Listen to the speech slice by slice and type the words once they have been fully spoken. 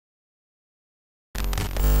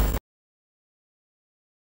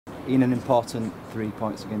In an important 3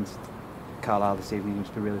 points against Carlisle this evening, you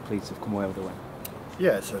must be really pleased to have come away with the win.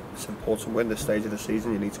 Yeah, it's an important win this stage of the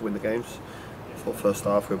season. You need to win the games. I thought first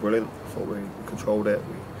half we were brilliant. I thought we controlled it.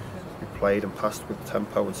 We played and passed with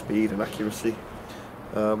tempo and speed and accuracy.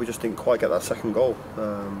 We just didn't quite get that second goal.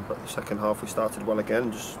 But the second half we started well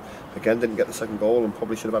again. Just again didn't get the second goal and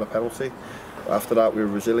probably should have had a penalty. But after that we were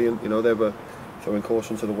resilient. You know, they were showing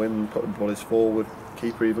caution to the wind, putting bodies forward.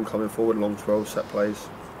 Keeper even coming forward, long throws, set plays,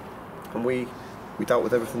 and we dealt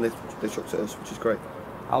with everything they chucked at us, which is great.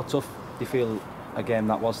 How tough do you feel a game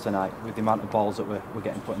that was tonight, with the amount of balls that were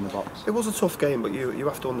getting put in the box? It was a tough game, but you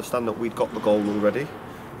have to understand that we'd got the goal already,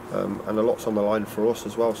 and a lot's on the line for us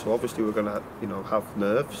as well. So obviously we're going to have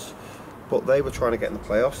nerves, but they were trying to get in the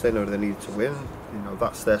playoffs. They know they needed to win.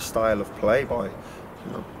 That's their style of play, by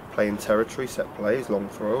playing territory, set plays, long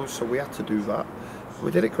throws. So we had to do that. We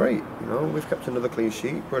did it great. We've kept another clean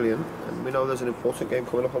sheet, brilliant, and we know there's an important game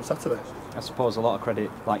coming up on Saturday. I suppose a lot of credit,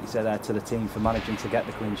 like you said there, to the team for managing to get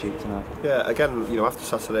the clean sheet tonight. Yeah, again, after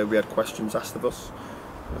Saturday we had questions asked of us.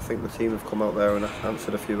 I think the team have come out there and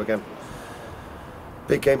answered a few again.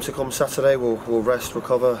 Big game to come Saturday. We'll rest,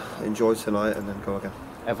 recover, enjoy tonight, and then go again.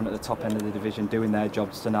 Everyone at the top end of the division doing their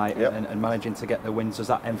jobs tonight. Yep. and managing to get the wins. Does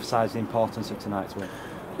that emphasise the importance of tonight's win?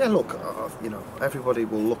 Yeah, look, everybody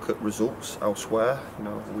will look at results elsewhere.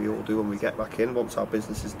 We all do when we get back in once our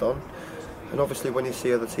business is done. And obviously when you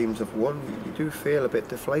see other teams have won, you do feel a bit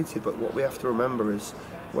deflated. But what we have to remember is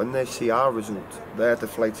when they see our result, they're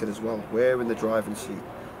deflated as well. We're in the driving seat.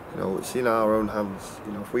 It's in our own hands.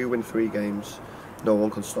 If we win 3 games, no one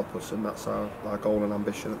can stop us, and that's our goal and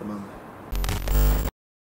ambition at the moment.